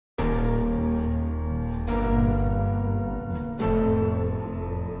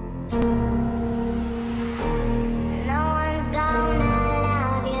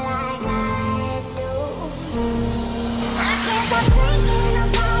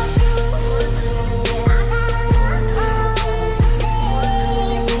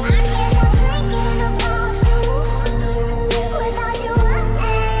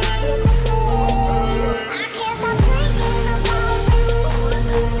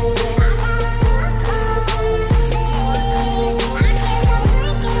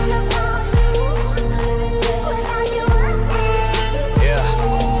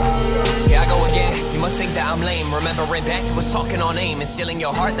and stealing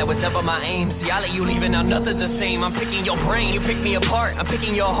your heart, that was never my aim. See, I let you leave and now nothing's the same. I'm picking your brain, you pick me apart. I'm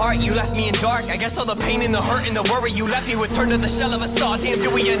picking your heart, you left me in dark. I guess all the pain and the hurt and the worry you left me with turned to the shell of a saw. Damn, do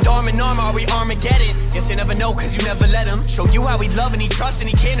we end arm in arm or are we Armageddon? Guess you never know cause you never let him show you how he love and he trusts and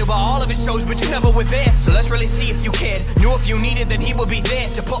he cared about all of his shows, but you never were there. So let's really see if you cared. Knew if you needed then he would be there.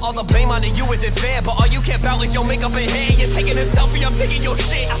 To put all the blame onto you isn't fair, but all you care about is your makeup and hair. You're taking a selfie, I'm taking your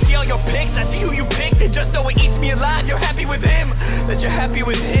shit. I see all your pics, I see who you picked, and just know it eats me alive. You're happy with him, that you're happy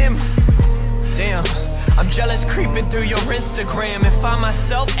with him. Damn, I'm jealous creeping through your Instagram and find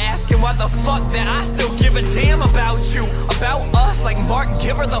myself asking why the fuck that I still give a damn about you, about us. Like Mark,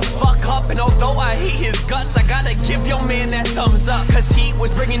 give her the fuck up. And although I hate his guts, I gotta give your man that thumbs up, cause he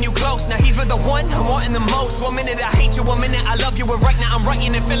was bringing you close. Now he's with the one I'm wanting the most. 1 minute I hate you, 1 minute I love you, and right now I'm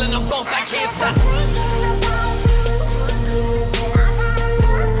writing and feeling them both. I can't stop.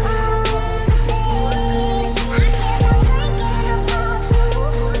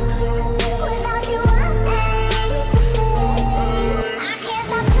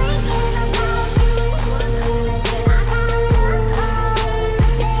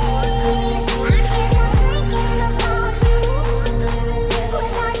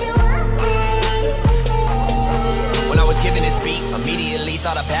 Immediately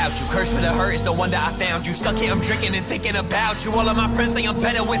thought about you. Curse with a hurt is the one that I found you. Stuck here, I'm drinking and thinking about you. All of my friends say I'm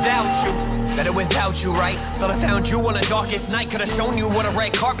better without you. Better without you, right? Thought I found you on the darkest night. Could've shown you what a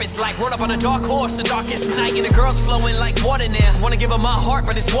red carpet's like. Rode up on a dark horse the darkest night. And the girl's flowing like water now. Wanna give her my heart,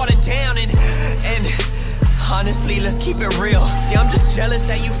 but it's watered down. And honestly, let's keep it real. See, I'm just jealous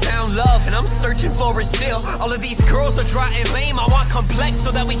that you found love, and I'm searching for it still. All of these girls are dry and lame. I want complex so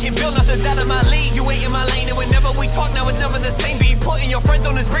that we can build. Nothing's out of my league. You ain't in my lane, and whenever we talk now, it's never the same. Being put in your friend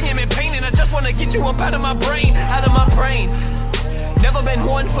zone is bringing me pain, and I just wanna get you up out of my brain, out of my brain. Never been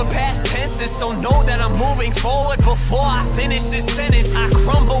one for past tenses, so know that I'm moving forward before I finish this sentence. I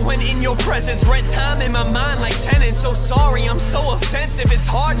crumble when in your presence, red time in my mind like tenants. So sorry, I'm so offensive, it's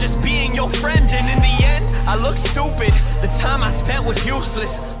hard just being your friend. And in the end, I look stupid, the time I spent was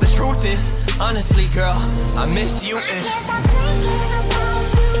useless. The truth is, honestly girl, I miss you and